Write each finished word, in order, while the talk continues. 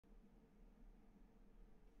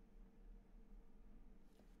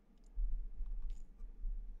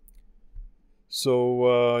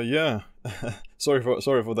Yeah, sorry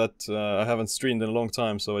for that. I haven't streamed in a long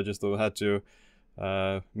time, so I just had to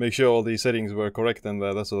make sure all the settings were correct and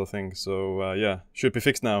that sort of thing. Yeah, should be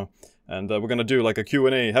fixed now. And we're gonna do like a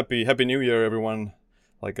Q&A. Happy New Year, everyone.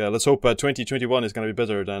 Like let's hope 2021 is gonna be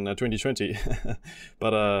better than 2020.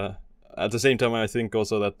 But at the same time, I think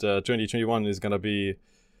also that 2021 is gonna be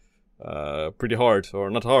pretty hard, or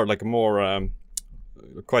not hard, like more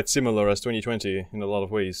quite similar as 2020 in a lot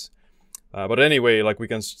of ways. But anyway, like we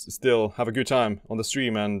can still have a good time on the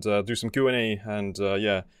stream and do some Q&A and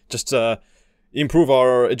yeah, just improve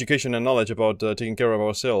our education and knowledge about taking care of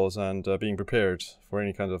ourselves and being prepared for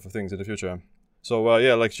any kind of things in the future.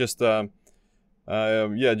 Yeah, like just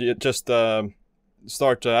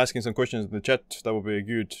start asking some questions in the chat. That would be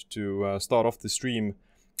good to start off the stream.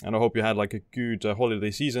 And I hope you had like a good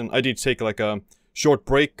holiday season. I did take like a short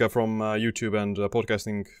break from YouTube and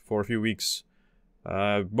podcasting for a few weeks.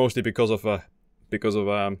 Mostly because of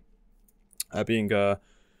being the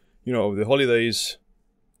holidays,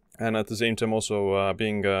 and at the same time also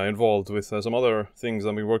being involved with some other things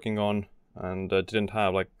I've been working on, and didn't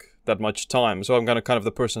have like that much time. So I'm kind of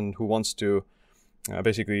the person who wants to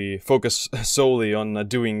basically focus solely on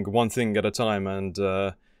doing one thing at a time. And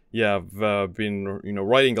yeah, I've been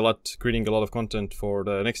writing a lot, creating a lot of content for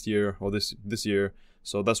the next year or this year.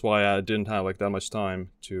 So that's why I didn't have like that much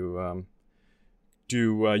time to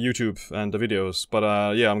do YouTube and the videos.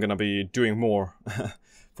 But yeah, I'm gonna be doing more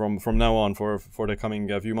from now on for the coming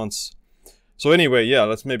few months. So anyway, yeah,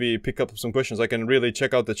 let's maybe pick up some questions. I can really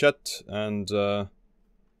check out the chat, and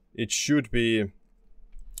it should be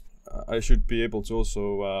I should be able to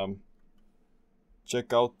also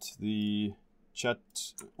check out the chat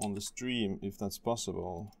on the stream if that's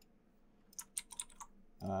possible.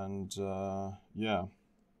 And yeah,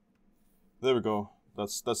 there we go.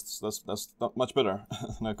 That's not much better.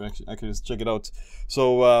 Now I can just check it out.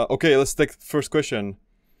 So okay, let's take the first question.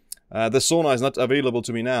 The sauna is not available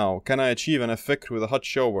to me now. Can I achieve an effect with a hot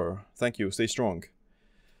shower? Thank you. Stay strong.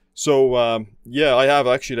 So yeah, I have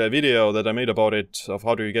actually a video that I made about it, of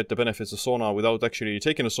how do you get the benefits of sauna without actually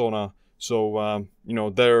taking a sauna. So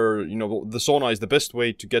the sauna is the best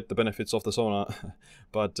way to get the benefits of the sauna,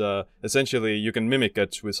 but essentially you can mimic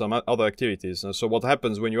it with some other activities. So what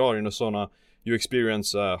happens when you are in a sauna? You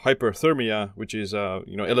experience hyperthermia, which is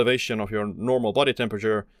elevation of your normal body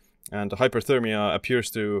temperature, and hyperthermia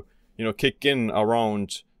appears to kick in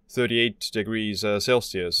around 38 degrees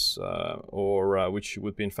Celsius, or which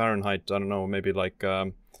would be in Fahrenheit, I don't know, maybe like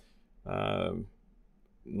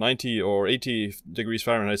 90 or 80 degrees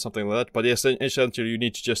Fahrenheit, something like that. But essentially you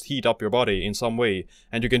need to just heat up your body in some way,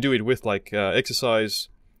 and you can do it with like exercise,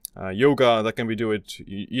 yoga. That can be do it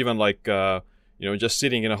even like just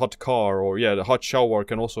sitting in a hot car, or yeah, the hot shower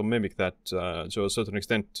can also mimic that to a certain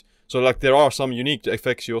extent. So like there are some unique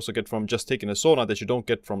effects you also get from just taking a sauna that you don't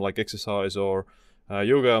get from like exercise or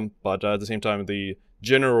yoga, but at the same time the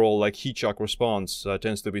general like heat shock response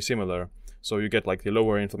tends to be similar. So you get like the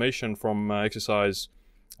lower inflammation from exercise,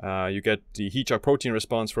 you get the heat shock protein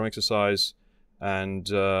response from exercise, and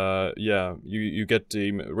yeah, you get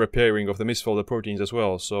the repairing of the misfolded proteins as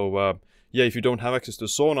well. So yeah, if you don't have access to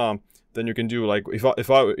sauna, then you can do like if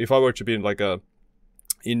I were to be in like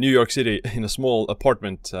in New York City in a small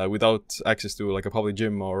apartment without access to like a public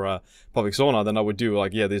gym or a public sauna, then I would do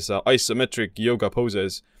like these isometric yoga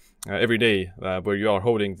poses every day, where you are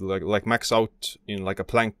holding like max out in like a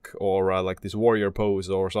plank, or like this warrior pose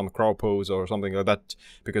or some crow pose or something like that,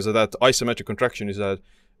 because of that isometric contraction is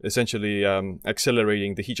essentially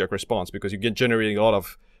accelerating the heat shock response, because you get generating a lot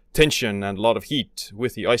of tension and a lot of heat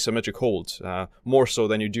with the isometric hold, more so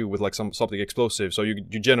than you do with like something explosive. So you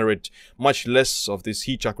generate much less of this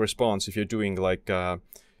heat shock response if you're doing like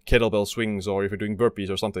kettlebell swings, or if you're doing burpees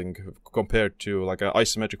or something, compared to like an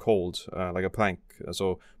isometric hold, like a plank.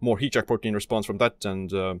 So more heat shock protein response from that,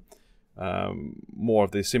 and more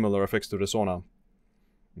of the similar effects to the sauna.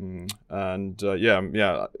 And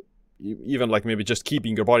yeah, even like maybe just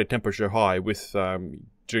keeping your body temperature high with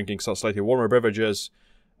drinking some slightly warmer beverages,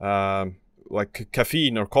 like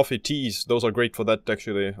caffeine or coffee, teas. Those are great for that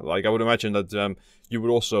actually. Like I would imagine that you would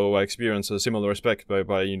also experience a similar effect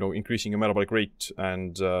by increasing your metabolic rate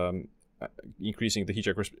and increasing the heat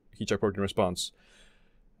shock protein response.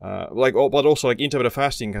 But also like intermittent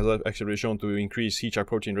fasting has actually shown to increase heat shock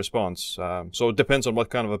protein response. So it depends on what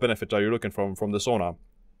kind of a benefit are you looking from the sauna.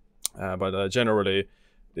 But generally,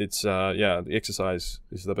 it's the exercise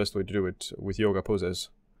is the best way to do it with yoga poses.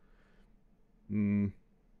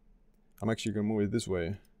 I'm actually gonna move it this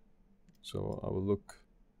way, so I will look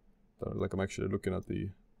like I'm actually looking at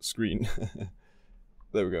the screen.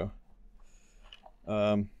 There we go.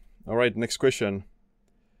 All right, next question.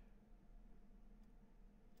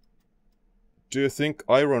 Do you think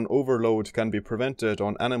iron overload can be prevented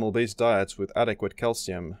on animal-based diets with adequate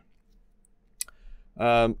calcium?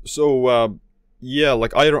 Yeah,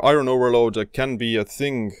 like iron overload can be a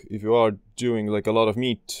thing if you are doing like a lot of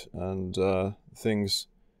meat and things,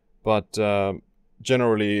 but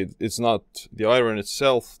generally it's not the iron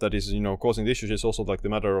itself that is, causing the issues. It's also like the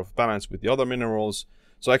matter of balance with the other minerals.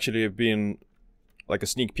 So actually, being like a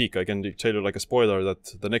sneak peek, I can tell you like a spoiler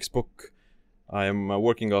that the next book I am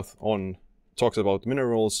working on talks about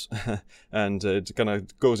minerals, and it kind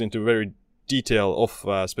of goes into very detail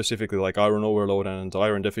of specifically like iron overload and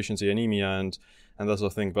iron deficiency anemia and that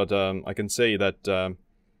sort of thing. But I can say that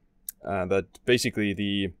that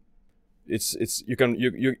basically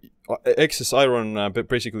excess iron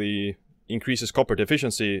basically increases copper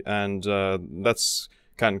deficiency, and that's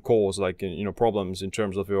can cause like problems in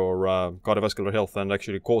terms of your cardiovascular health, and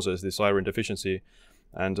actually causes this iron deficiency.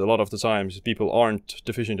 And a lot of the times people aren't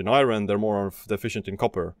deficient in iron, they're more deficient in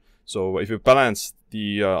copper. So if you balance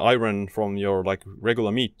the iron from your like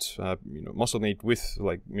regular meat, muscle meat, with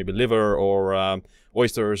like maybe liver or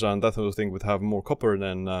oysters and that sort of thing, would have more copper,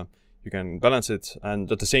 then you can balance it.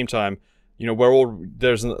 And at the same time,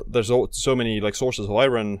 there's so many like sources of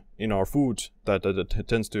iron in our food that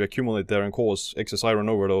tends to accumulate there and cause excess iron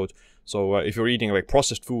overload. So if you're eating like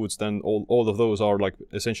processed foods, then all of those are like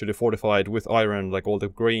essentially fortified with iron, like all the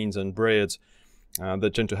grains and breads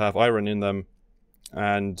that tend to have iron in them.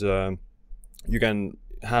 And you can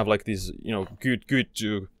have like these, good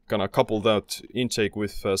to kind of couple that intake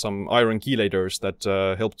with some iron chelators that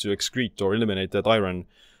help to excrete or eliminate that iron.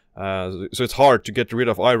 So it's hard to get rid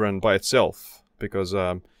of iron by itself, because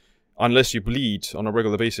unless you bleed on a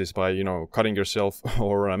regular basis by, cutting yourself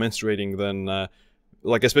or menstruating, then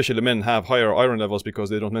like especially men have higher iron levels because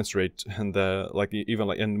they don't menstruate. And like even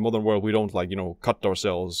like in the modern world, we don't like, cut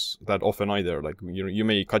ourselves that often either. Like, you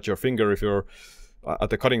may cut your finger if you're at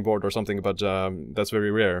the cutting board or something, but that's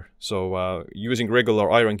very rare. So using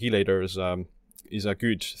regular iron chelators is a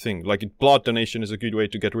good thing. Like blood donation is a good way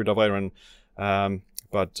to get rid of iron.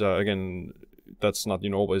 But again, that's not,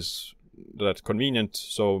 always that convenient.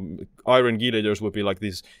 So iron chelators would be like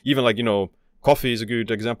these, even like, coffee is a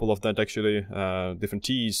good example of that, actually. Different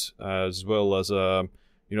teas, as well as,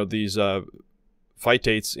 these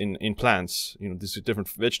phytates in plants, these different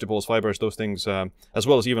vegetables, fibers, those things, as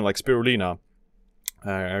well as even like spirulina,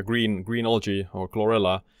 green algae, or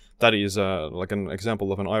chlorella. That is like an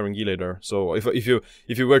example of an iron chelator. So if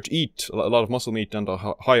you were to eat a lot of muscle meat and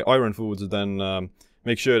high iron foods, then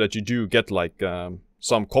make sure that you do get like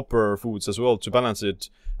some copper foods as well to balance it,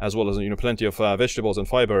 as well as plenty of vegetables and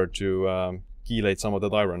fiber to chelate some of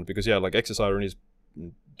that iron. Because yeah, like excess iron is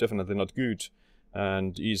definitely not good,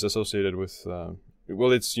 and is associated with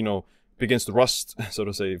it's begins to rust, so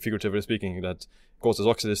to say, figuratively speaking, that causes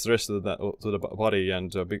oxidative stress to the body,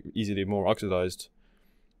 and easily more oxidized.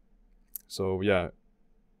 So yeah,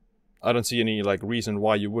 I don't see any like reason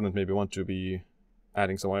why you wouldn't maybe want to be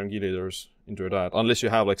adding some iron chelators into your diet, unless you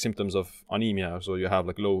have like symptoms of anemia. So you have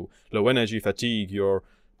like low energy, fatigue, your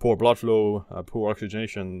poor blood flow, poor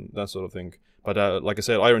oxygenation, that sort of thing. But like I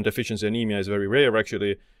said, iron deficiency anemia is very rare.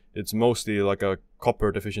 Actually, it's mostly like a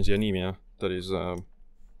copper deficiency anemia that is the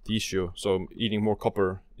issue. So eating more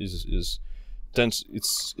copper is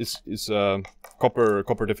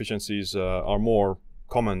copper deficiencies are more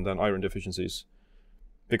common than iron deficiencies,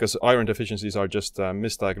 because iron deficiencies are just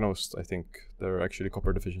misdiagnosed. I think they're actually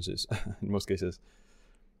copper deficiencies in most cases.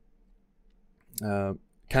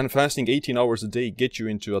 Can fasting 18 hours a day get you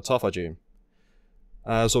into autophagy?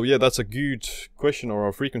 So yeah, that's a good question, or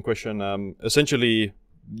a frequent question. Essentially,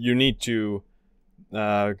 you need to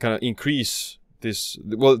kind of increase this.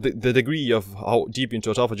 Well, the degree of how deep into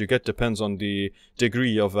autophagy you get depends on the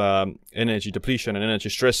degree of energy depletion and energy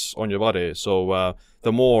stress on your body. So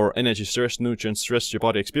the more energy stress, nutrient stress your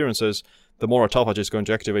body experiences, the more autophagy is going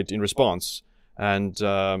to activate in response. And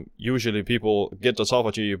usually people get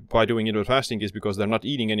autophagy by doing intermittent fasting is because they're not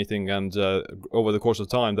eating anything, and over the course of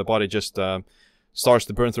time the body just starts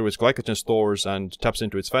to burn through its glycogen stores and taps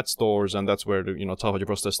into its fat stores, and that's where the autophagy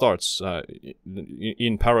process starts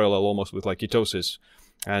in parallel almost with like ketosis.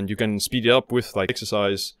 And you can speed it up with like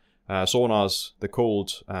exercise, saunas, the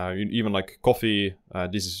cold, even like coffee,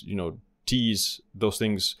 these teas, those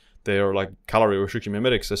things. They are like calorie restriction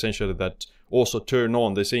mimetics, essentially, that also turn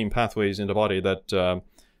on the same pathways in the body that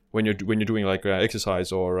when you're doing like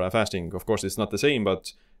exercise or fasting. Of course, it's not the same,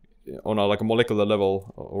 but on a like a molecular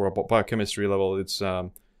level or a biochemistry level, it's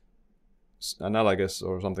analogous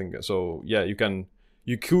or something. So yeah, you can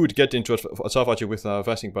you could get into autophagy with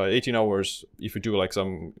fasting by 18 hours if you do like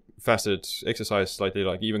some fasted exercise, slightly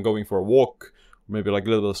like even going for a walk, maybe like a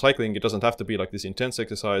little bit of cycling. It doesn't have to be like this intense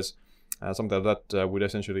exercise. Something like that would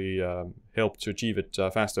essentially help to achieve it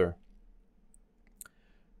faster.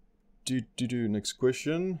 Next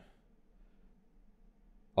question.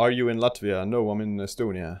 Are you in Latvia? No, I'm in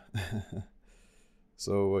Estonia.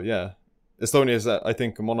 So yeah, Estonia is I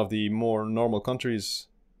think one of the more normal countries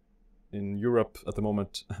in Europe at the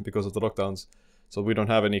moment because of the lockdowns. So we don't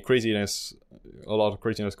have any craziness, a lot of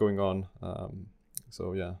craziness going on.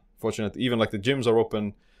 So yeah, fortunate. Even like the gyms are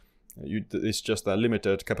open. It's just a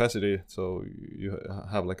limited capacity, so you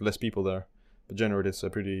have like less people there. But generally, it's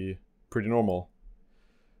pretty normal.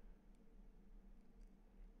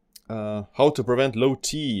 How to prevent low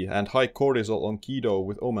T and high cortisol on keto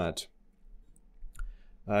with OMAD?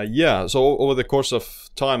 Yeah, so over the course of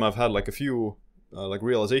time, I've had like a few like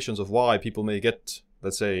realizations of why people may get,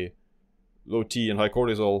 let's say, low T and high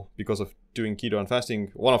cortisol because of doing keto and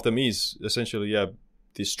fasting. One of them is essentially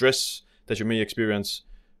the stress that you may experience.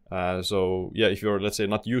 So yeah, if you're, let's say,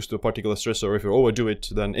 not used to a particular stressor, or if you overdo it,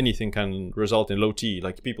 then anything can result in low T.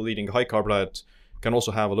 Like people eating a high carb diet can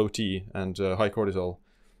also have a low T and high cortisol.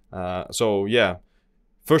 So yeah,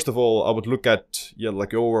 first of all, I would look at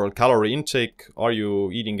like your overall calorie intake. Are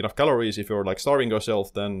you eating enough calories? If you're like starving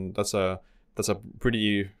yourself, then that's a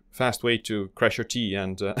pretty fast way to crash your T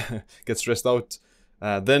and get stressed out.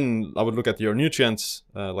 Then I would look at your nutrients,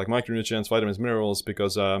 like micronutrients, vitamins, minerals,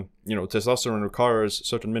 because testosterone requires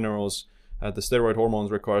certain minerals, the steroid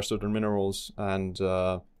hormones require certain minerals, and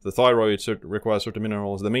the thyroid requires certain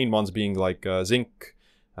minerals. The main ones being like zinc,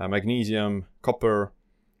 magnesium, copper,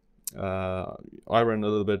 iron a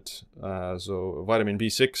little bit, so vitamin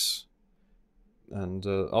B6, and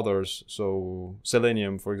others. So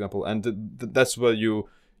selenium, for example, and that's where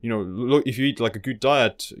look, if you eat like a good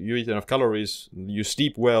diet, you eat enough calories, you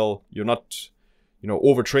sleep well, you're not,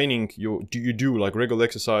 overtraining, you do like regular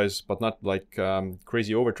exercise, but not like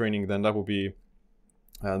crazy overtraining, then that would be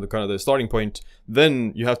the starting point.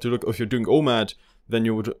 Then you have to look, if you're doing OMAD, then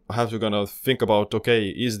you would have to think about, okay,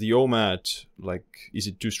 is the OMAD, like, is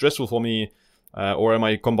it too stressful for me? Or am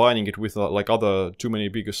I combining it with like other too many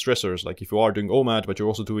bigger stressors? Like if you are doing OMAD, but you're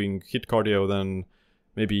also doing HIIT cardio, then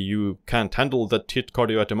maybe you can't handle that HIIT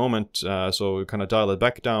cardio at the moment, so you kind of dial it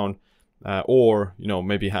back down, or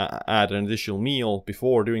maybe add an additional meal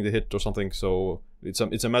before doing the HIIT or something. So it's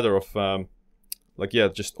a matter of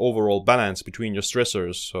just overall balance between your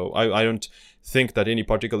stressors. So I don't think that any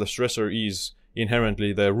particular stressor is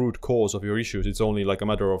inherently the root cause of your issues. It's only like a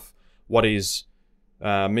matter of what is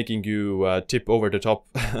making you tip over the top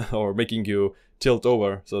or making you tilt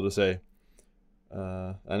over, so to say.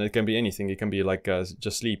 And it can be anything. It can be like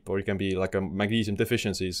just sleep, or it can be like a magnesium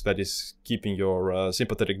deficiencies that is keeping your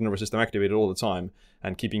sympathetic nervous system activated all the time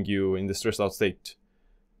and keeping you in the stressed out state.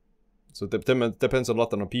 So it depends a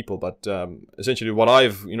lot on people, but essentially what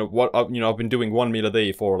I've been doing 1 meal a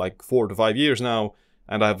day for like 4 to 5 years now,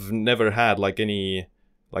 and I've never had like any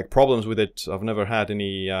like problems with it. I've never had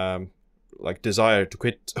any like desire to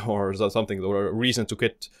quit or something, or a reason to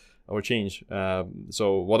quit or change.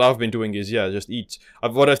 So what I've been doing is just eat.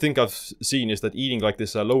 What I think I've seen is that eating like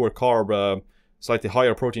this lower carb, slightly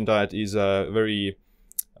higher protein diet is a very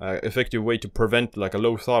effective way to prevent like a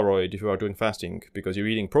low thyroid if you are doing fasting, because you're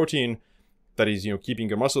eating protein that is keeping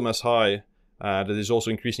your muscle mass high, that is also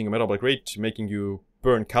increasing your metabolic rate, making you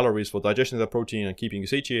burn calories for digesting that protein and keeping you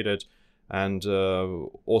satiated, and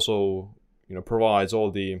also provides all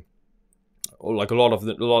the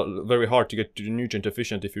very hard to get nutrient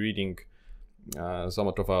efficient if you're eating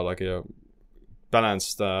somewhat of a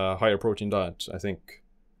balanced higher protein diet, I think.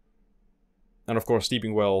 And of course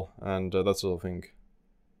sleeping well and that sort of thing.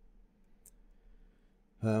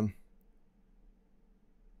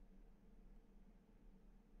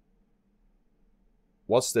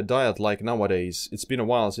 What's the diet like nowadays? It's been a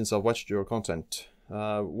while since I've watched your content.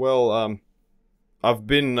 I've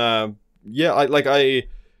been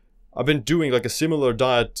I've been doing like a similar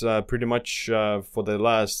diet pretty much for the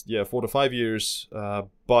last 4 to 5 years,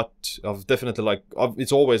 but I've definitely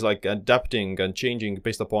it's always like adapting and changing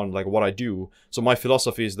based upon like what I do. So my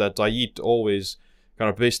philosophy is that I eat always kind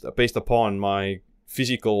of based upon my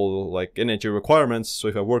physical like energy requirements. So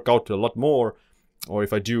if I work out a lot more, or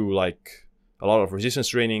if I do like a lot of resistance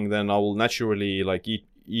training, then I will naturally like eat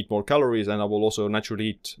more calories, and I will also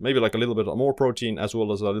naturally eat maybe like a little bit more protein as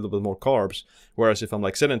well as a little bit more carbs. Whereas if I'm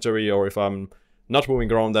like sedentary, or if I'm not moving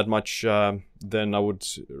around that much, then I would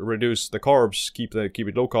reduce the carbs, keep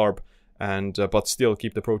it low carb, and but still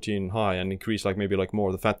keep the protein high and increase like maybe like more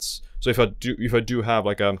of the fats. So if I do have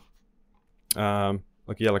like a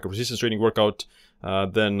like a resistance training workout,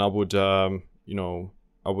 then I would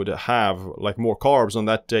I would have like more carbs on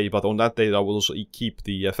that day, but on that day I will also keep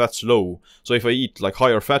the fats low. So if I eat like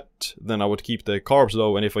higher fat, then I would keep the carbs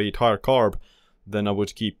low, and if I eat higher carb, then I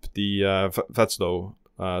would keep the fats low.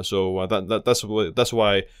 That's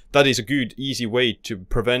why that is a good, easy way to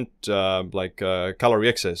prevent calorie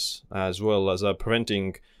excess, as well as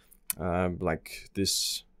preventing like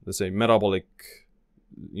this, let's say, metabolic,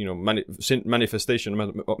 manifestation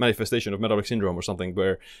of metabolic syndrome or something,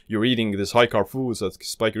 where you're eating this high carb foods that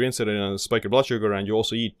spike your insulin and spike your blood sugar, and you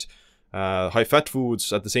also eat high fat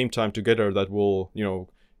foods at the same time together that will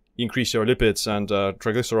increase your lipids and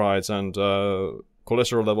triglycerides and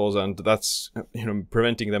cholesterol levels, and that's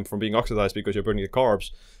preventing them from being oxidized because you're burning the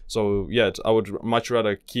carbs. So yeah, I would much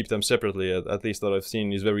rather keep them separately. At least that I've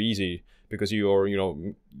seen is very easy, because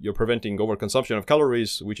you're preventing overconsumption of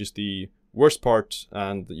calories, which is the worst part,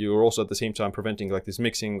 and you're also at the same time preventing like this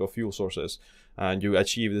mixing of fuel sources, and you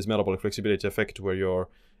achieve this metabolic flexibility effect where you're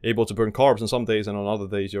able to burn carbs on some days, and on other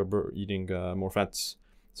days you're eating more fats.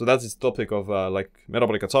 So that's the topic of like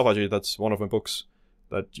metabolic autophagy. That's one of my books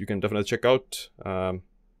that you can definitely check out.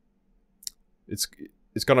 It's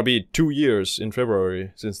gonna be 2 years in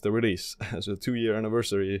February since the release, so 2-year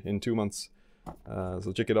anniversary in 2 months.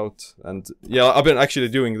 So check it out. And yeah, I've been actually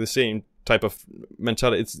doing the same type of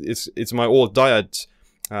mentality. It's my old diet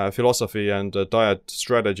philosophy and diet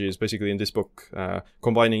strategies basically in this book,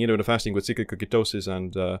 combining intermittent fasting with cyclical ketosis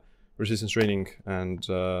and resistance training and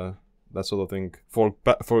that sort of thing for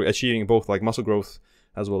achieving both like muscle growth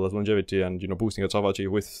as well as longevity, and boosting autophagy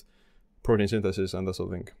with protein synthesis and that sort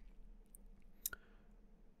of thing.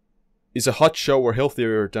 Is a hot shower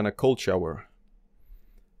healthier than a cold shower?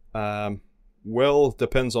 Well,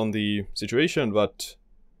 depends on the situation, but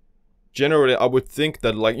generally I would think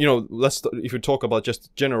that, like, if you talk about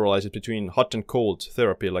just generalize it between hot and cold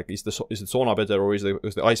therapy, like is the sauna better or is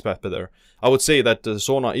the ice bath better? I would say that the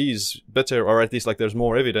sauna is better, or at least like there's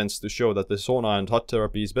more evidence to show that the sauna and hot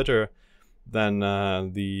therapy is better than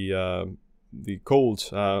the cold.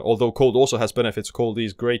 Although cold also has benefits. Cold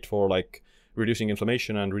is great for like reducing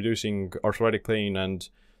inflammation and reducing arthritic pain and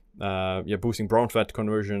boosting brown fat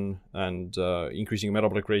conversion and increasing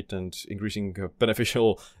metabolic rate and increasing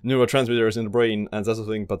beneficial neurotransmitters in the brain and that sort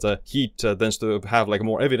of thing. But heat tends to have like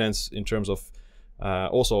more evidence in terms of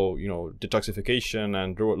also detoxification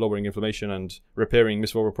and lowering inflammation and repairing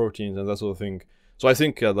misfolded proteins and that sort of thing. So I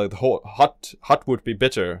think like the whole hot would be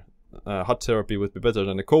better. Hot therapy would be better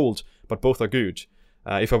than the cold, but both are good.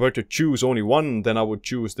 If I were to choose only one, then I would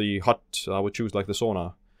choose the hot. I would choose like the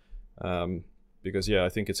sauna. Because I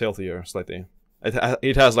think it's healthier slightly.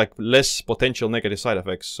 It has like less potential negative side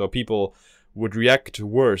effects, so people would react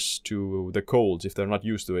worse to the cold if they're not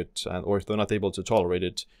used to it, or if they're not able to tolerate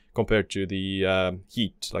it, compared to the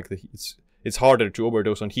heat. Like it's harder to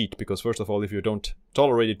overdose on heat, because first of all, if you don't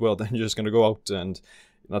tolerate it well, then you're just gonna go out and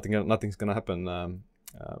nothing's gonna happen.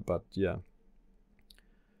 But yeah.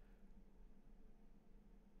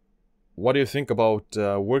 What do you think about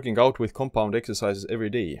working out with compound exercises every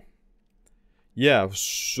day? Yeah,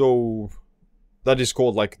 so that is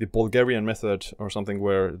called like the Bulgarian method or something,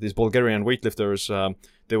 where these Bulgarian weightlifters,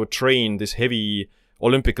 they would train these heavy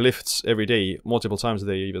Olympic lifts every day, multiple times a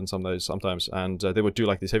day even sometimes, and they would do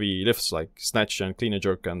like these heavy lifts like snatch and clean and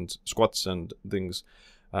jerk and squats and things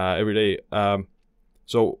every day.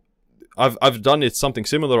 So I've done it something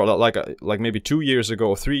similar, like maybe 2 years ago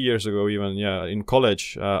or 3 years ago even. Yeah, in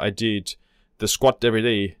college I did the squat every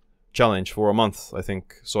day challenge for a month, I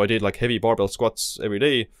think. So I did like heavy barbell squats every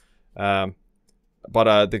day.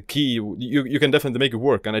 But the key, you can definitely make it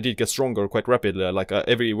work, and I did get stronger quite rapidly. Like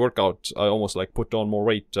every workout, I almost like put on more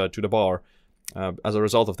weight to the bar as a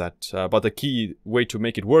result of that. But the key way to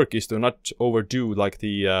make it work is to not overdo like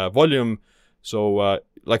the volume. So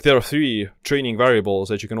like there are 3 training variables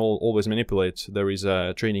that you can always manipulate. There is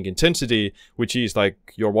training intensity, which is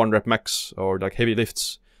like your 1 rep max, or like heavy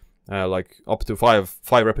lifts. Like up to five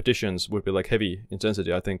repetitions would be like heavy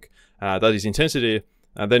intensity, I think. That is intensity.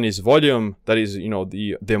 And then is volume. That is,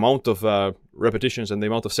 the amount of repetitions and the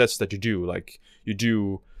amount of sets that you do. Like you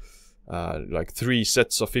do like 3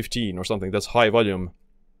 sets of 15 or something. That's high volume.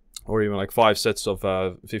 Or even like 5 sets of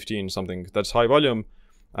 15 something. That's high volume.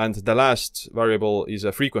 And the last variable is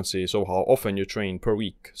a frequency. So how often you train per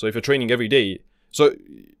week. So if you're training every day, so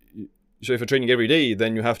if you're training every day,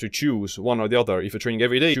 then you have to choose one or the other. If you're training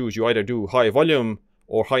every day, you either do high volume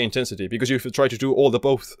or high intensity. Because if you try to do all the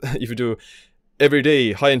both, if you do every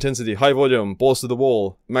day, high intensity, high volume, balls to the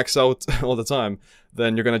wall, max out all the time,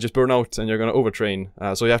 then you're gonna just burn out and you're gonna overtrain.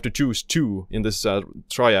 So you have to choose two in this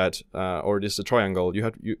triad or this triangle.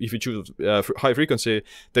 If you choose high frequency,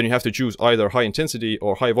 then you have to choose either high intensity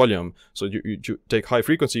or high volume. So you take high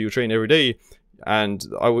frequency, you train every day, and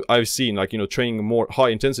I've seen, like, training more high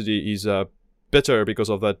intensity is better because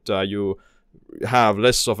of that. You have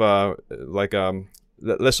less of a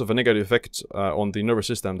less of a negative effect on the nervous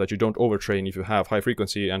system, that you don't overtrain if you have high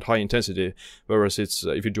frequency and high intensity. Whereas it's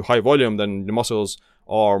if you do high volume, then the muscles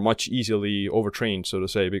are much easily overtrained, so to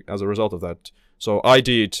say, as a result of that. So I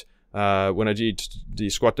did when I did the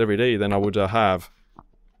squat every day, then I would have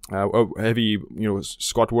a heavy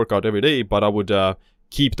squat workout every day, but I would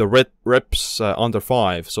keep the reps under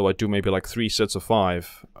 5. So I do maybe like 3 sets of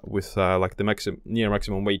 5 with like the near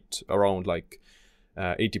maximum weight around like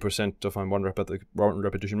 80% of one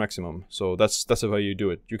repetition maximum. So that's the way you do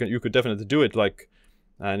it. You could definitely do it, like,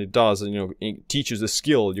 and it does. It teaches the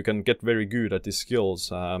skill. You can get very good at these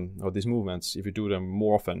skills or these movements if you do them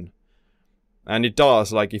more often. And it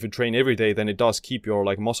does, like, if you train every day, then it does keep your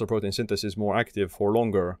like muscle protein synthesis more active for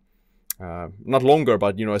longer. Not longer,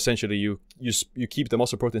 but essentially you keep the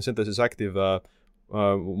muscle protein synthesis active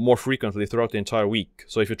more frequently throughout the entire week.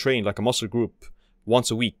 So if you train like a muscle group once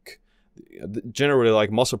a week, generally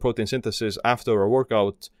like muscle protein synthesis after a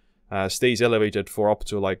workout stays elevated for up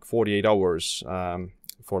to like 48 hours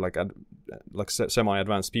for like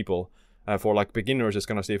semi-advanced people. For like beginners, it's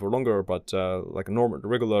gonna stay for longer, but like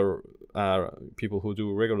regular people who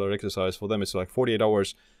do regular exercise, for them it's like 48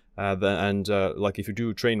 hours. Like if you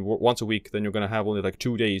do train once a week, then you're gonna have only like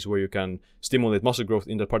 2 days where you can stimulate muscle growth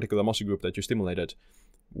in the particular muscle group that you stimulated.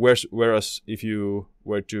 Whereas if you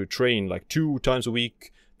were to train like 2 times a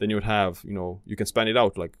week, then you would have, you can span it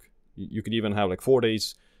out. Like you could even have like 4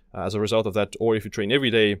 days as a result of that. Or if you train every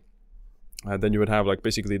day, then you would have like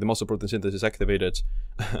basically the muscle protein synthesis activated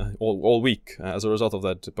all week as a result of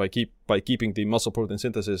that, by keeping the muscle protein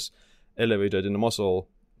synthesis elevated in the muscle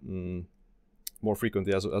more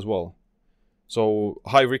frequently as well. So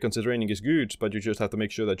high frequency training is good, but you just have to make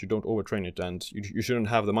sure that you don't overtrain it, and you shouldn't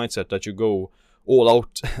have the mindset that you go all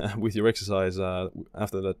out with your exercise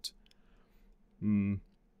after that.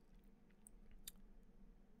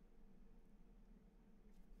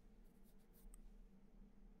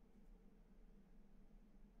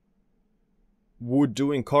 Would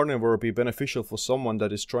doing carnivore be beneficial for someone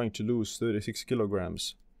that is trying to lose 36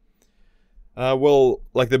 kilograms? Well,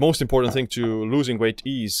 like the most important thing to losing weight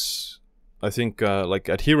is, I think, like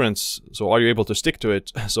adherence. So are you able to stick to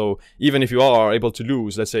it? So even if you are able to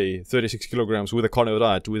lose, let's say 36 kilograms with a carnivore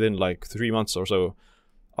diet within like 3 months or so,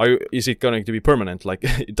 is it going to be permanent? Like,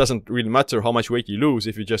 it doesn't really matter how much weight you lose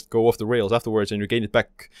if you just go off the rails afterwards and you gain it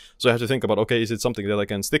back. So I have to think about, okay, is it something that I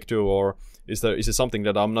can stick to, or is it something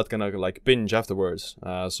that I'm not gonna like binge afterwards?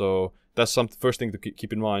 So that's some first thing to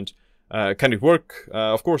keep in mind. Can it work?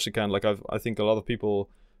 Of course it can. Like I think a lot of people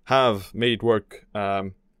have made it work.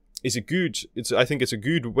 Is it good? I think it's a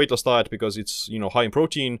good weight loss diet because it's high in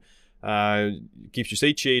protein, keeps you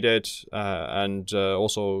satiated, and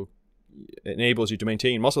also enables you to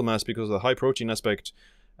maintain muscle mass because of the high protein aspect,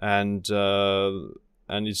 and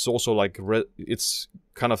it's also like it's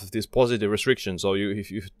kind of this positive restriction. So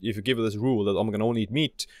if you give this rule that I'm gonna only eat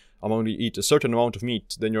meat, I'm only eat a certain amount of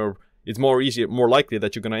meat, then it's more likely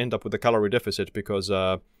that you're gonna end up with a calorie deficit because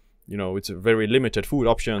it's a very limited food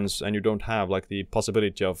options, and you don't have like the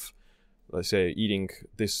possibility of, let's say, eating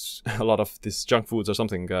a lot of this junk foods or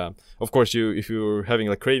something. Of course, if you're having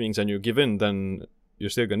like cravings and you give in, then you're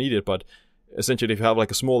still gonna eat it. But essentially, if you have like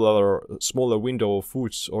a smaller window of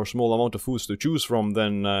foods or small amount of foods to choose from,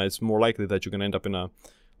 then it's more likely that you're gonna end up in a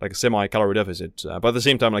semi-calorie deficit. But at the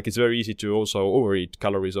same time, like, it's very easy to also overeat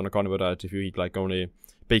calories on a carnivore diet if you eat like only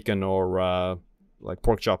bacon or like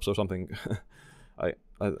pork chops or something. I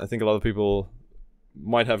think a lot of people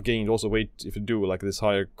might have gained also weight if you do like this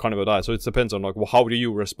higher carnivore diet. So it depends on like how do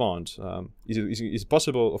you respond. Is it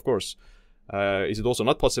possible? Of course. Is it also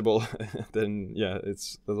not possible? Then yeah,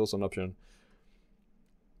 that's also an option.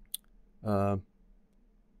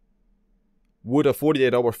 Would a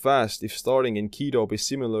 48-hour fast if starting in keto be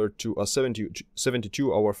similar to a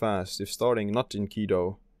 72-hour fast if starting not in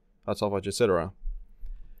keto, autophagy, etc.?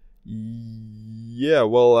 Yeah,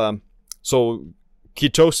 well, so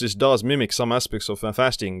ketosis does mimic some aspects of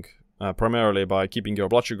fasting, primarily by keeping your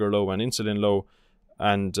blood sugar low and insulin low,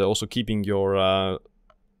 and also keeping your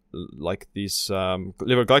like these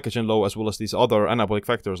liver glycogen low, as well as these other anabolic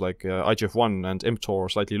factors like IGF-1 and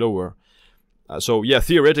mTOR slightly lower. So yeah,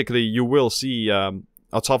 theoretically you will see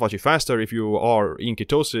autophagy faster if you are in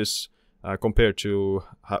ketosis, compared to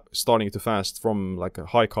starting to fast from like a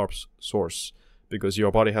high carb source, because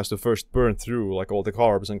your body has to first burn through like all the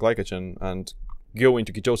carbs and glycogen and go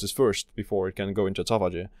into ketosis first before it can go into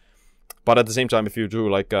autophagy. But at the same time, if you do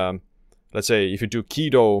like let's say if you do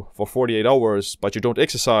keto for 48 hours but you don't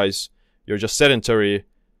exercise, you're just sedentary,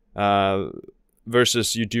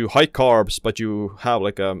 versus you do high carbs but you have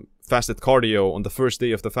like a fasted cardio on the first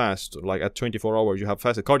day of the fast, like at 24 hours you have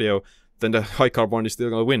fasted cardio, then the high carb one is still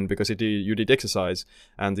going to win because you did exercise,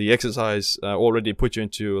 and the exercise already put you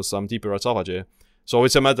into some deeper autophagy. So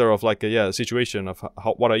it's a matter of like a situation of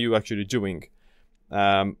what are you actually doing.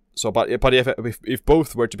 But if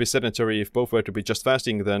both were to be sedentary, if both were to be just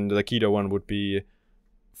fasting, then the keto one would be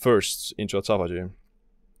first into autophagy.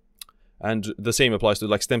 And the same applies to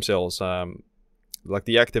like stem cells. Like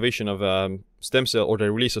the activation of stem cell or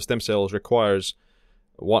the release of stem cells requires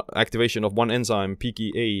activation of one enzyme,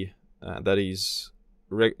 PKA, that is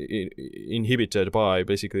inhibited by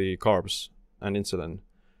basically carbs and insulin.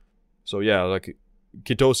 So yeah, like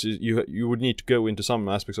ketosis, you would need to go into some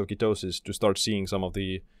aspects of ketosis to start seeing some of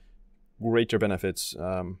the greater benefits,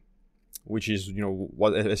 which is, you know,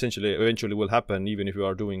 what essentially eventually will happen even if you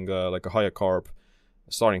are doing like a higher carb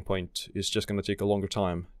starting point. It's just going to take a longer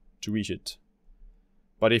time to reach it.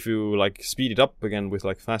 But if you like speed it up again with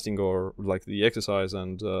like fasting or like the exercise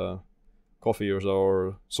and coffee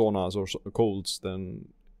or saunas or colds, then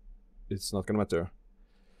it's not going to matter.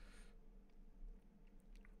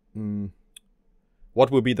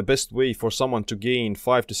 What would be the best way for someone to gain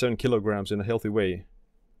 5 to 7 kilograms in a healthy way?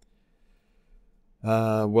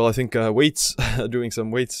 Well, I think weights, doing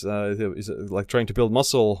some weights, is like trying to build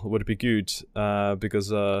muscle would be good,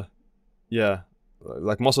 because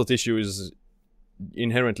like muscle tissue is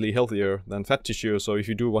inherently healthier than fat tissue. So if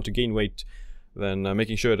you do want to gain weight, then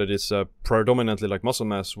making sure that it's predominantly like muscle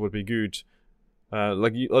mass would be good.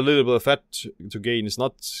 Like a little bit of fat to gain is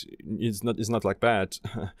not like bad.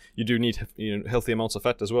 You do need, you know, healthy amounts of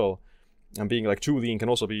fat as well, and being like too lean can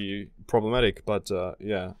also be problematic. But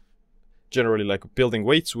generally like building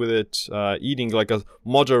weights with it, eating like a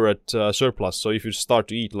moderate surplus. So if you start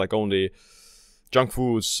to eat like only junk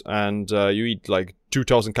foods and you eat like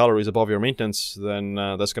 2,000 calories above your maintenance, then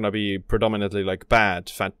that's gonna be predominantly like bad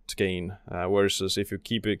fat gain. Versus if you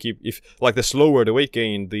if like the slower the weight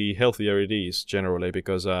gain, the healthier it is generally,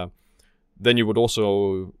 because then you would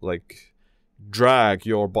also like drag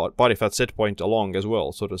your body fat set point along as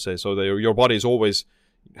well, so to say. So your body is always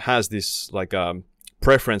has this like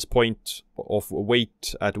preference point of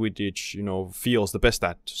weight at which, you know, feels the best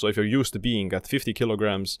at. So if you're used to being at 50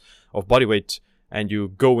 kilograms of body weight and you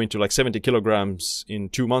go into like 70 kilograms in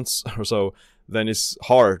 2 months or so, then it's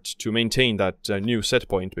hard to maintain that new set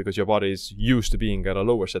point because your body is used to being at a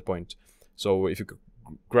lower set point. So if you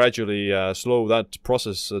gradually slow that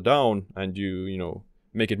process down and you know,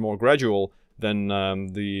 make it more gradual, then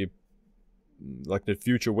the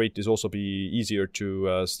future weight is also be easier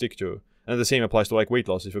to stick to. And the same applies to like weight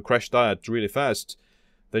loss. If you crash diet really fast,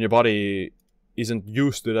 then your body isn't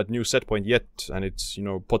used to that new set point yet, and its, you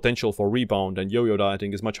know, potential for rebound and yo-yo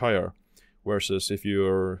dieting is much higher. Versus if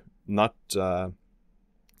you're not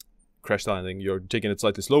crash dieting, you're taking it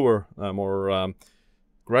slightly slower, more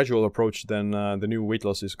gradual approach, then the new weight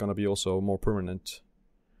loss is gonna be also more permanent.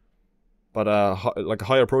 But like a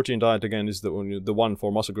higher protein diet again is the one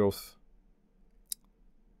for muscle growth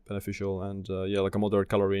beneficial, and like a moderate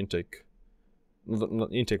calorie intake.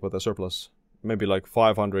 Not intake, but a surplus. Maybe like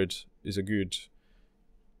 500 is a good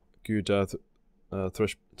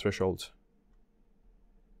threshold.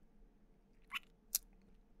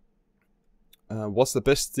 What's the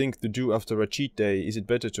best thing to do after a cheat day? Is it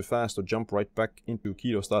better to fast or jump right back into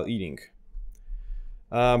keto style eating?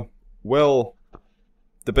 Well,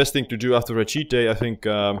 the best thing to do after a cheat day, I think,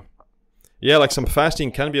 like some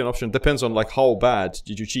fasting can be an option. Depends on like how bad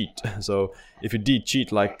did you cheat. So if you did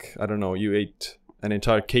cheat, like, I don't know, you ate an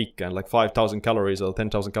entire cake and like 5,000 calories or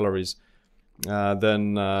 10,000 calories,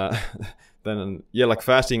 then like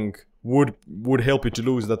fasting would help you to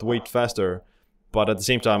lose that weight faster. But at the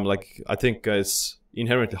same time, like, I think it's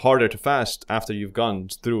inherently harder to fast after you've gone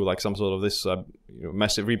through like some sort of this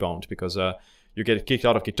massive rebound, because you get kicked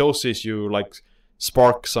out of ketosis, you like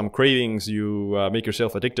spark some cravings, you make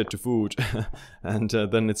yourself addicted to food, and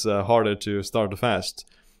then it's harder to start to fast.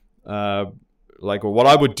 Like what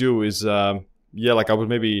I would do is, like I would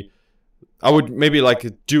maybe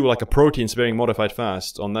like do like a protein sparing modified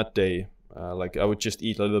fast on that day. Like I would just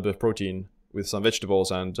eat a little bit of protein with some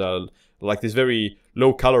vegetables and like these very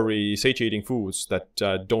low calorie satiating foods that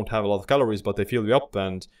don't have a lot of calories, but they fill you up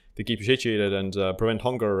and they keep you satiated and prevent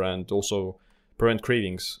hunger, and also prevent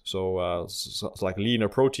cravings. So, like leaner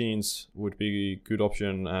proteins would be a good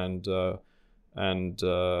option, and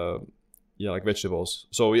yeah, like vegetables.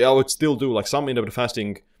 So yeah, I would still do like some intermittent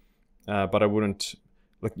fasting, but I wouldn't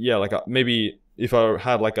maybe if I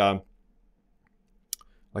had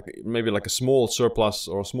maybe like a small surplus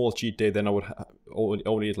or a small cheat day, then I would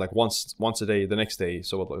only eat like once a day the next day.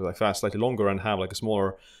 So like fast slightly longer and have like a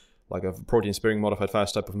smaller, like a protein sparing modified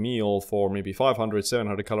fast type of meal for maybe 500,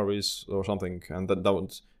 700 calories or something, and that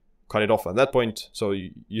would cut it off at that point. So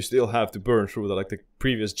you still have to burn through the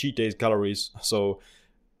previous cheat day's calories. So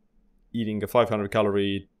eating a 500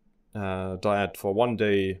 calorie diet for one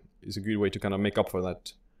day is a good way to kind of make up for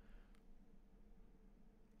that.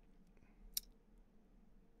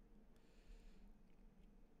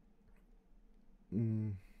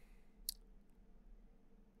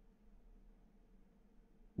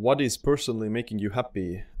 What is personally making you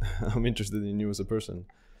happy? I'm interested in you as a person.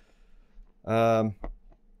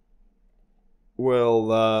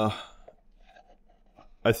 Well,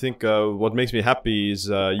 I think what makes me happy is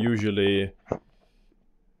usually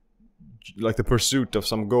like the pursuit of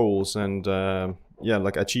some goals, and yeah,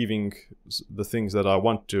 like achieving the things that I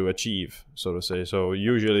want to achieve, so to say. So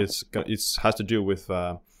usually it has to do with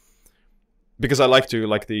because I like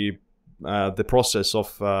the process of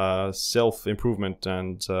self improvement,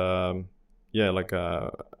 and yeah, like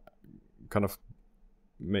kind of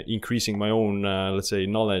increasing my own let's say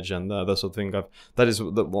knowledge and that sort of thing. That is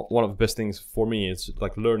one of the best things for me. It's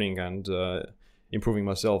like learning and improving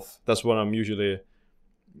myself. That's what I'm usually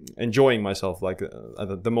enjoying myself like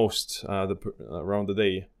the most around the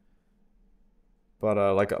day.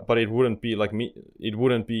 But it wouldn't be like me. It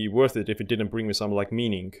wouldn't be worth it if it didn't bring me some like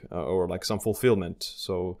meaning or like some fulfillment.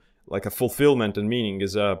 So like a fulfillment and meaning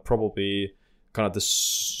is probably kind of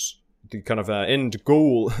the kind of end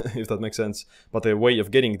goal, if that makes sense. But the way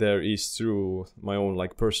of getting there is through my own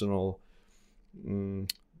like personal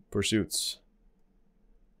pursuits.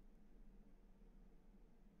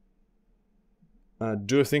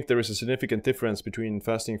 Do you think there is a significant difference between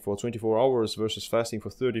fasting for 24 hours versus fasting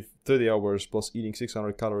for 30 hours plus eating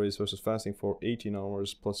 600 calories versus fasting for 18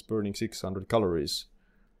 hours plus burning 600 calories?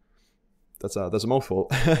 That's a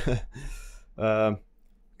mouthful. Okay,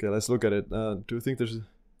 let's look at it. Do you think there's...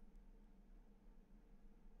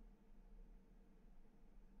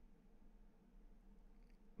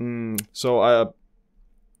 So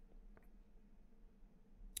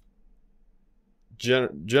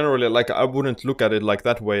generally, like, I wouldn't look at it like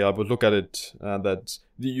that way. I would look at it that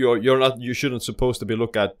you shouldn't supposed to be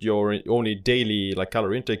look at your only daily like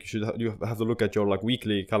calorie intake. You have to look at your like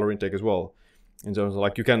weekly calorie intake as well. In terms of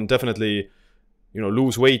like, you can definitely,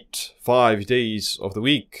 lose weight 5 days of the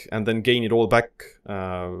week and then gain it all back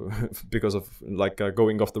because of like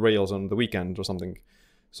going off the rails on the weekend or something.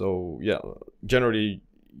 So yeah, generally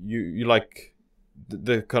you like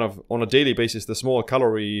the kind of on a daily basis, the small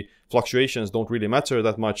calorie fluctuations don't really matter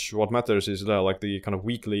that much. What matters is like the kind of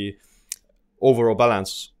weekly overall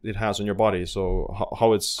balance it has on your body. So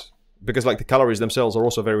how it's, because like the calories themselves are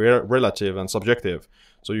also very relative and subjective.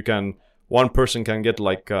 So one person can get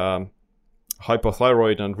like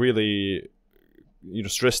hypothyroid and really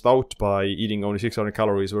stressed out by eating only 600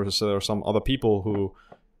 calories, versus there are some other people who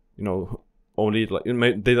only like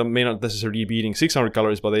they may not necessarily be eating 600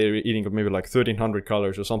 calories, but they're eating maybe like 1300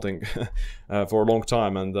 calories or something for a long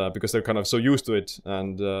time, and because they're kind of so used to it,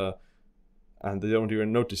 and they don't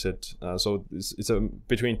even notice it. So it's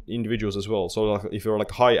between individuals as well. So like, if you're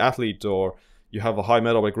like a high athlete or you have a high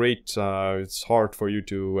metabolic rate, it's hard for you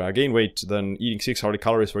to gain weight. Then eating 600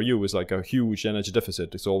 calories for you is like a huge energy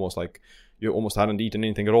deficit. It's almost like you almost hadn't eaten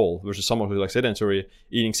anything at all. Versus someone who's like sedentary,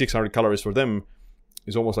 eating 600 calories for them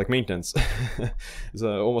is almost like maintenance. It's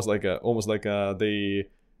almost like they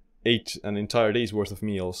ate an entire day's worth of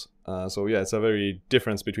meals. So yeah, it's a very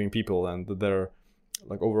difference between people and their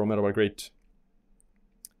like overall metabolic rate.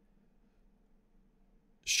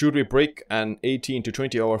 Should we break an 18 to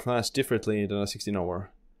 20 hour fast differently than a 16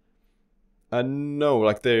 hour? No,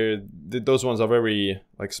 like those ones are very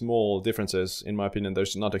like small differences in my opinion.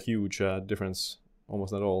 There's not a huge difference,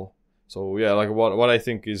 almost at all. So yeah, like what I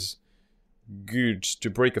think is good to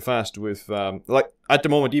break a fast with, like at the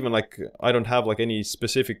moment, even like I don't have like any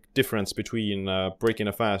specific difference between breaking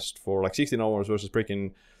a fast for like 16 hours versus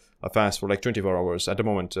breaking a fast for like 24 hours at the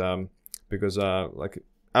moment, because like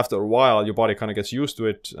after a while your body kind of gets used to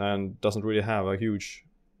it and doesn't really have a huge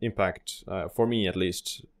impact, for me at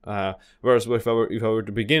least. Whereas if I were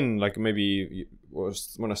to begin, like maybe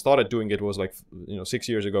was when I started doing it was like 6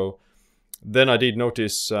 years ago, then I did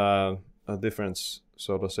notice a difference,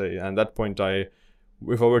 so to say. And at that point I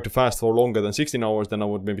if I were to fast for longer than 16 hours, then I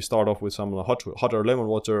would maybe start off with some hotter lemon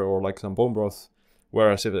water or like some bone broth.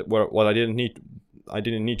 Whereas I didn't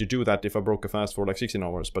need to do that if I broke a fast for like 16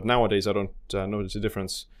 hours. But nowadays I don't notice a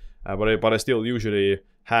difference. But I still usually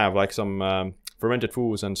have like some fermented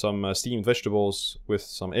foods and some steamed vegetables with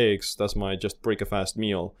some eggs. That's my just break a fast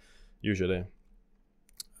meal usually.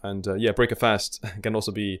 And yeah, break a fast can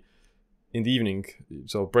also be in the evening.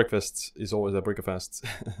 So breakfast is always a break a fast.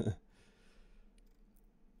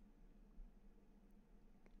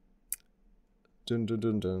 Dun, dun,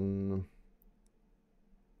 dun, dun.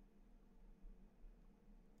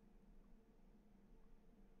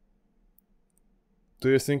 Do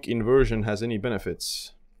you think inversion has any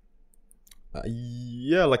benefits?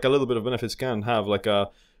 Yeah, like a little bit of benefits can have, like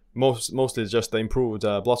mostly just the improved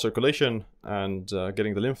blood circulation and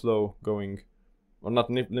getting the lymph flow going, or not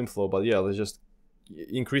lymph flow, but yeah, there's just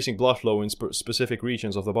increasing blood flow in specific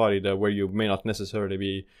regions of the body that where you may not necessarily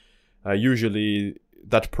be usually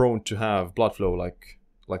that prone to have blood flow, like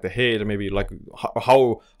the head, or maybe like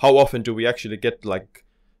how often do we actually get like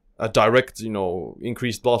a direct,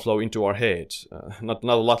 increased blood flow into our head? Not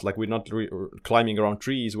a lot. Like we're not climbing around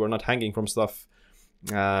trees. We're not hanging from stuff.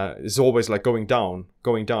 It's always like going down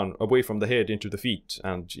away from the head into the feet.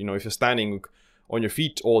 And if you're standing on your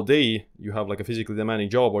feet all day, you have like a physically demanding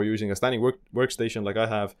job, or using a standing workstation like I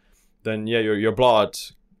have, then yeah, your blood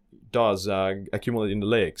does accumulate in the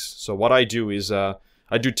legs. So what I do is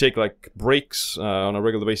I do take like breaks on a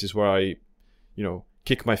regular basis where I,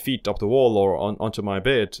 kick my feet up the wall or onto my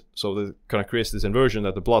bed, so that kind of creates this inversion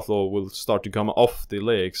that the blood flow will start to come off the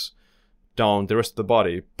legs down the rest of the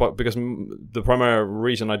body. But because the primary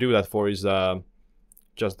reason I do that for is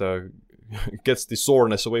just gets the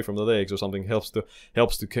soreness away from the legs or something, helps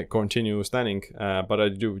to continue standing. But I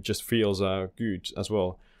do just feels good as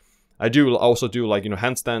well. I do also do like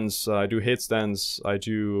handstands. I do headstands. I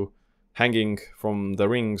do hanging from the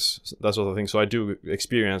rings, that sort of thing. So I do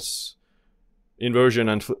experience inversion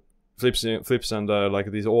and flips and like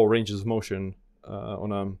these all ranges of motion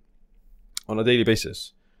on a daily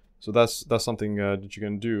basis. So that's something that you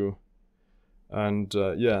can do. And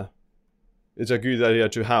yeah, it's a good idea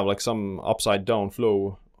to have like some upside down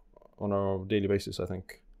flow on a daily basis, I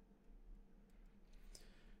think.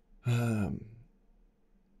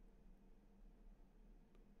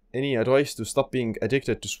 Any advice to stop being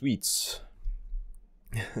addicted to sweets?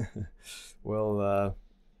 Well,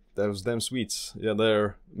 those damn sweets, yeah,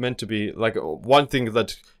 they're meant to be like one thing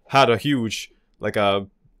that had a huge like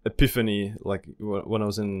epiphany, like when I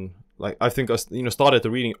was in, like, I think I started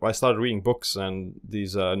reading books and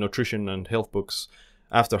these nutrition and health books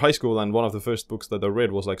after high school, and one of the first books that I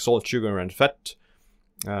read was like Salt, Sugar and Fat.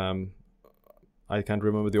 I can't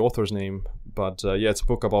remember the author's name, but yeah, it's a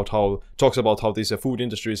book talks about how these food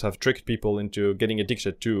industries have tricked people into getting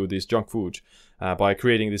addicted to this junk food by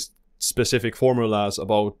creating these specific formulas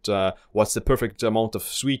about what's the perfect amount of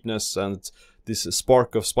sweetness and this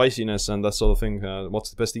spark of spiciness and that sort of thing. What's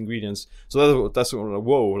the best ingredients? So that's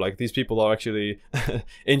whoa! Like these people are actually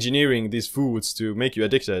engineering these foods to make you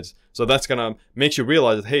addicted. So that's gonna make you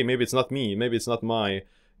realize that, hey, maybe it's not me. Maybe it's not my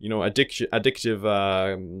addictive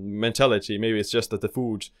mentality. Maybe it's just that the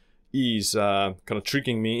food is kind of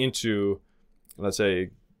tricking me into, let's say,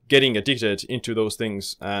 getting addicted into those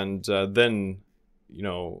things, and then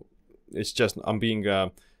it's just I'm being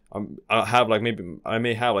I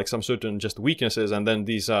may have like some certain just weaknesses, and then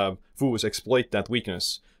these foods exploit that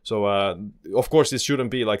weakness. So of course this shouldn't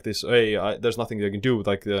be like this, hey, there's nothing I can do,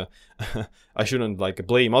 like I shouldn't like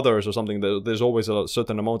blame others or something. There's always a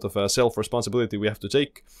certain amount of self-responsibility we have to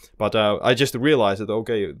take. But I just realized that,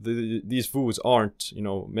 okay, these foods aren't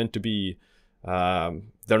meant to be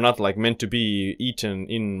they're not like meant to be eaten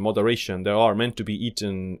in moderation. They are meant to be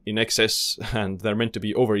eaten in excess, and they're meant to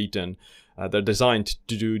be overeaten. They're designed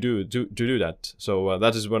to do that. So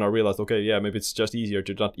that is when I realized, okay, yeah, maybe it's just easier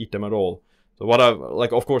to not eat them at all. So what I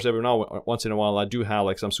like, of course, once in a while I do have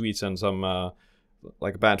like some sweets and some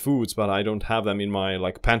like bad foods, but I don't have them in my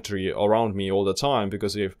like pantry around me all the time,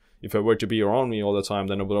 because if I were to be around me all the time,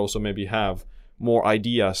 then I would also maybe have more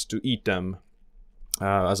ideas to eat them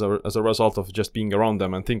as a result of just being around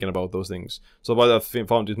them and thinking about those things. So but I've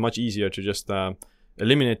found it much easier to just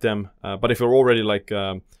eliminate them. But if you're already like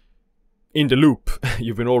in the loop,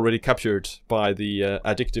 you've been already captured by the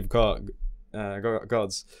addictive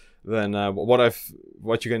gods, then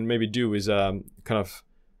what you can maybe do is kind of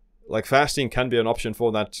like fasting can be an option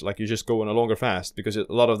for that. Like you just go on a longer fast, because a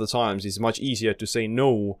lot of the times it's much easier to say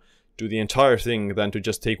no to the entire thing than to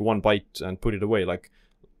just take one bite and put it away. Like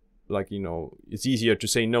it's easier to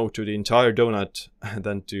say no to the entire donut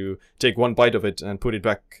than to take one bite of it and put it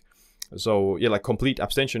back So yeah, like complete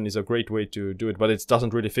abstention is a great way to do it, but it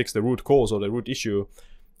doesn't really fix the root cause or the root issue.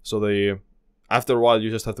 So after a while, you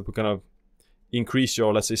just have to kind of increase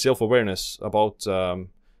your, let's say, self-awareness about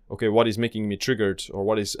okay, what is making me triggered, or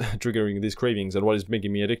what is triggering these cravings, and what is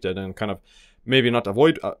making me addicted, and kind of maybe not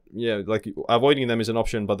avoid like avoiding them is an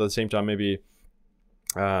option, but at the same time maybe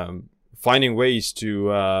finding ways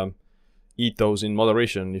to eat those in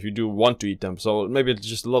moderation if you do want to eat them. So maybe it's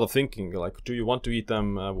just a lot of thinking, like, do you want to eat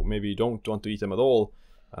them? Maybe you don't want to eat them at all,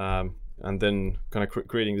 and then kind of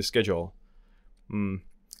creating the schedule.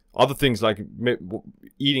 Other things like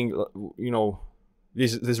eating,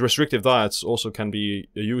 these restrictive diets also can be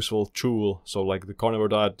a useful tool. So like the carnivore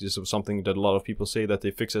diet is something that a lot of people say that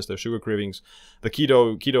it fixes their sugar cravings. The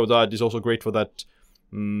keto diet is also great for that.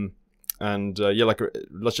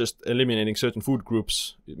 Let's just eliminating certain food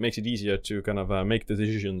groups. It makes it easier to kind of make the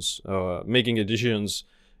decisions, making the decisions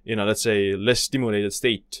in a, let's say, less stimulated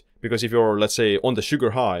state. Because if you're, let's say, on the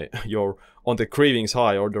sugar high, you're on the cravings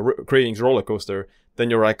high, or the cravings roller coaster, then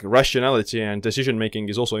your like rationality and decision making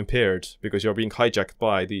is also impaired, because you're being hijacked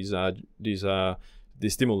by these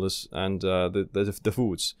stimulus and the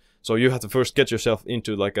foods. So you have to first get yourself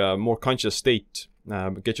into like a more conscious state,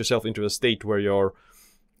 get yourself into a state where you're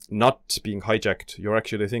not being hijacked, you're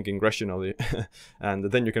actually thinking rationally,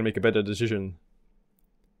 and then you can make a better decision.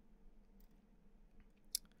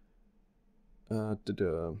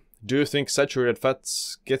 Do you think saturated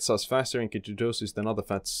fats gets us faster in ketosis than other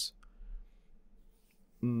fats?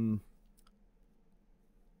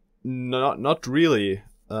 Not really,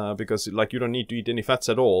 because like you don't need to eat any fats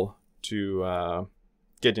at all to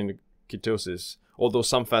get into ketosis. Although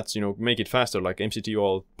some fats, make it faster, like MCT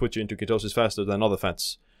oil put you into ketosis faster than other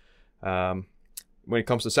fats. When it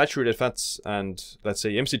comes to saturated fats and, let's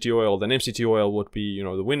say, MCT oil, then MCT oil would be,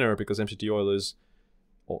 the winner, because MCT oil is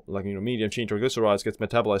like, medium chain triglycerides gets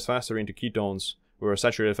metabolized faster into ketones, whereas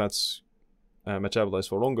saturated fats metabolize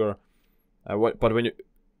for longer.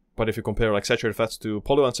 But if you compare like saturated fats to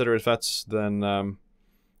polyunsaturated fats, then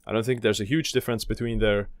I don't think there's a huge difference between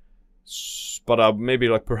there. But maybe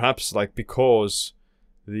like perhaps like because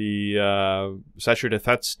the saturated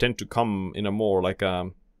fats tend to come in a more like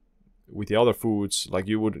with the other foods, like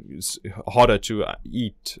it's harder to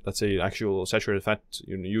eat, let's say, actual saturated fat.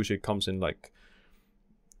 Usually it comes in like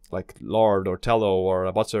lard or tallow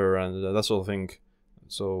or butter and that sort of thing.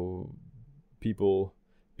 So people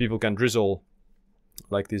can drizzle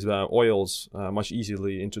like these oils much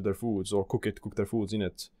easily into their foods, or cook their foods in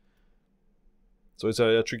it. So it's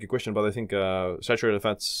a tricky question, but I think saturated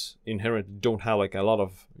fats inherently don't have like a lot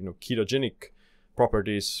of ketogenic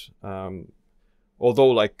properties.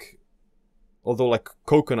 Although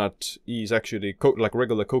coconut is actually like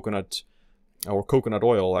regular coconut or coconut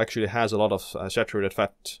oil actually has a lot of saturated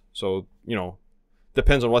fat. So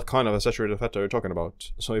depends on what kind of a saturated fat are you talking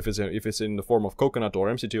about. So if it's in the form of coconut or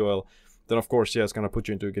MCT oil, then of course, it's gonna put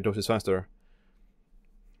you into ketosis faster.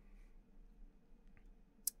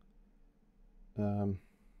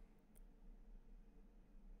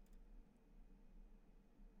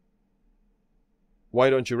 Why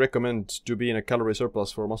don't you recommend to be in a calorie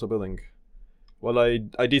surplus for muscle building? Well,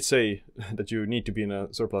 I did say that you need to be in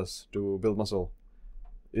a surplus to build muscle.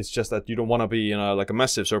 It's just that you don't want to be in a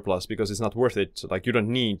massive surplus, because it's not worth it. Like, you don't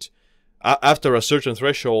need... After a certain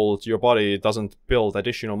threshold, your body doesn't build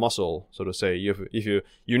additional muscle, so to say. If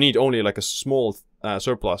you need only like a small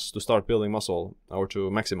surplus to start building muscle, or to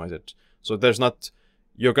maximize it. So there's not...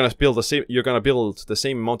 You're gonna build the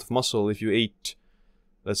same amount of muscle if you ate,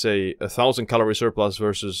 let's say, 1,000 calorie surplus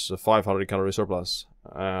versus a 500 calorie surplus.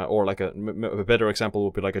 Or like a better example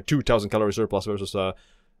would be like a 2,000 calorie surplus versus a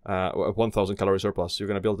 1,000 calorie surplus. You're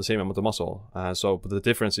gonna build the same amount of muscle. So the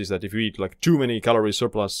difference is that if you eat like too many calories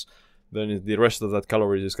surplus, then the rest of that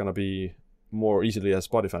calories is gonna be more easily as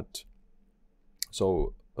body fat.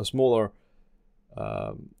 So a smaller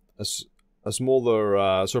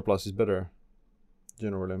surplus is better,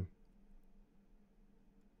 generally.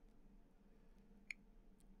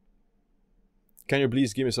 Can you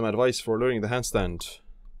please give me some advice for learning the handstand?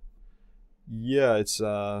 Yeah, it's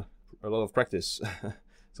a lot of practice.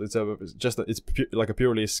 So it's like a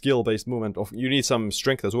purely skill-based movement. You need some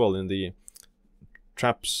strength as well in the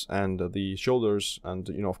traps and the shoulders, and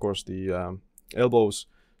of course the elbows.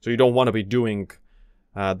 So you don't want to be doing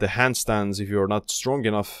the handstands if you're not strong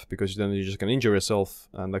enough, because then you're just gonna injure yourself,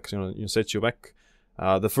 and that sets you back.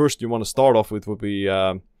 The first you want to start off with would be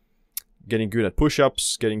getting good at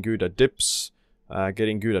push-ups, getting good at dips,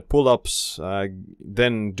 getting good at pull-ups.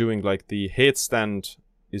 Then doing like the headstand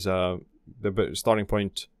is the starting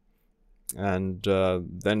point, and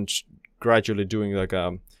then gradually doing like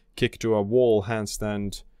a kick to a wall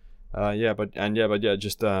handstand,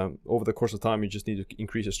 Just over the course of time, you just need to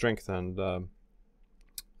increase your strength and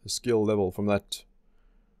skill level from that.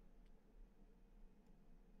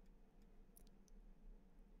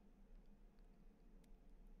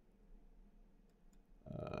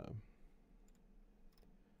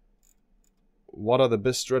 What are the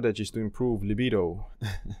best strategies to improve libido?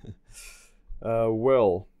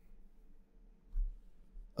 Well,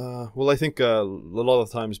 I think a lot of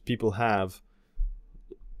times people have,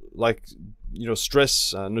 like,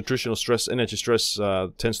 stress, nutritional stress, energy stress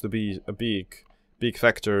tends to be a big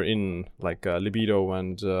factor in like libido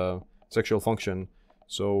and sexual function.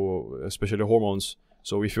 So especially hormones.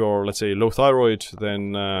 So if you're, let's say, low thyroid,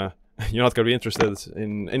 then you're not gonna be interested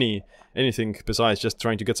in anything besides just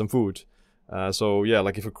trying to get some food. So yeah,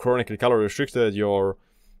 like if you're chronically calorie restricted, you're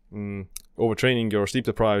overtraining, you're sleep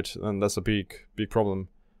deprived, then that's a big problem.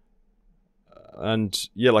 And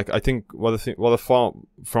yeah, like I think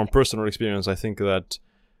from personal experience, I think that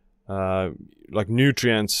like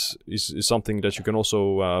nutrients is something that you can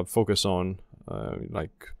also focus on,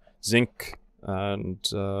 like zinc and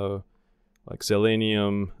like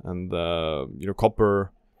selenium and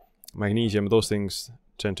copper, magnesium. Those things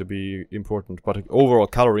tend to be important, but overall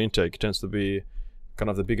calorie intake tends to be kind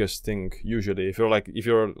of the biggest thing usually. If you're like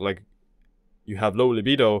you have low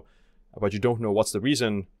libido, but you don't know what's the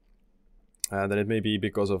reason, then it may be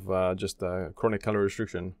because of just chronic calorie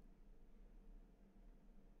restriction.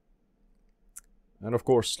 And of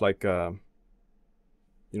course, like there's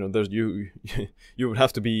you would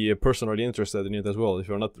have to be personally interested in it as well. If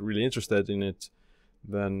you're not really interested in it,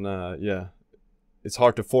 then yeah, it's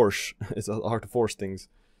hard to force. It's hard to force things.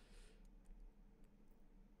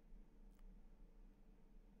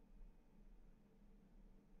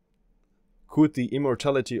 Could the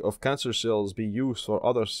immortality of cancer cells be used for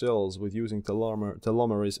other cells with using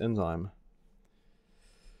telomerase enzyme?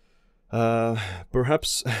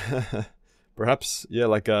 Perhaps, perhaps, yeah.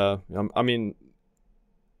 Like, I mean,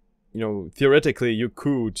 theoretically, you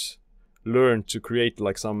could learn to create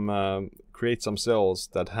like some cells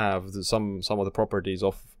that have some of the properties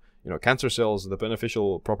of cancer cells, the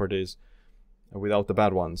beneficial properties, without the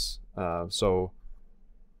bad ones.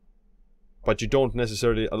 But you don't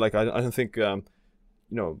necessarily like. I don't think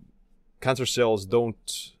cancer cells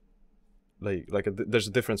don't there's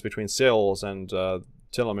a difference between cells and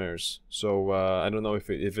telomeres. So I don't know if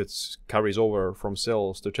it carries over from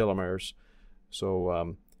cells to telomeres.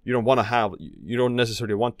 So you don't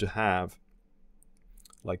necessarily want to have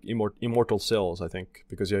like immortal cells, I think,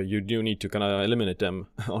 because you do need to kind of eliminate them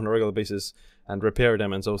on a regular basis and repair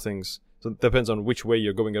them and those things. So it depends on which way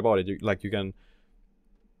you're going about it.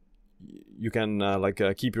 You can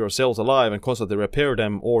keep your cells alive and constantly repair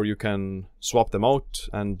them, or you can swap them out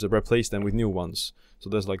and replace them with new ones. So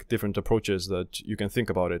there's like different approaches that you can think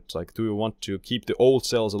about it. Like, do you want to keep the old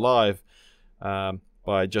cells alive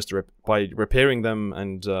by just by repairing them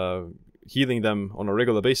and healing them on a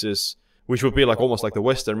regular basis, which would be like almost like the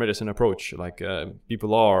Western medicine approach. Like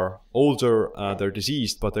people are older, they're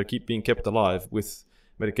diseased, but they're being kept alive with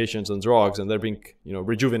medications and drugs, and they're being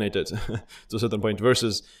rejuvenated to a certain point,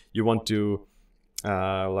 versus you want to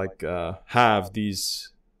have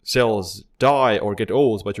these cells die or get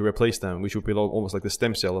old, but you replace them, which would be almost like the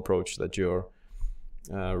stem cell approach, that you're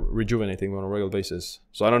rejuvenating on a regular basis.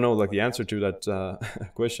 So I don't know like the answer to that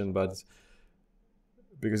question, but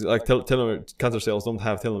because like cancer cells don't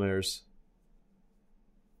have telomeres,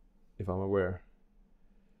 if I'm aware.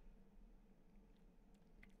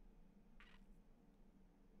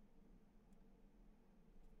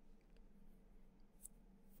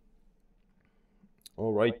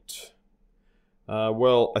 All right.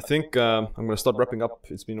 Well, I think I'm gonna start wrapping up.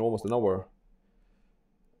 It's been almost an hour.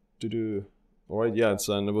 All right. Yeah.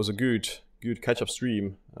 It was a good catch-up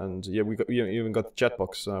stream, and yeah, we even got the chat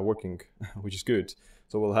box working, which is good.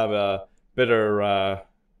 So we'll have a better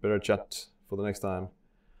chat for the next time.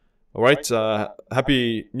 All right.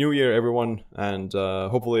 Happy New Year, everyone, and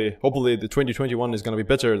hopefully the 2021 is gonna be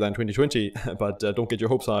better than 2020. But don't get your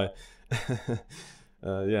hopes high.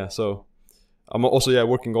 Yeah. So. I'm also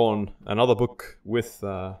working on another book with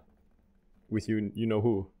you know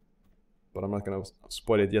who, but I'm not gonna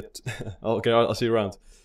spoil it yet. Okay, I'll see you around.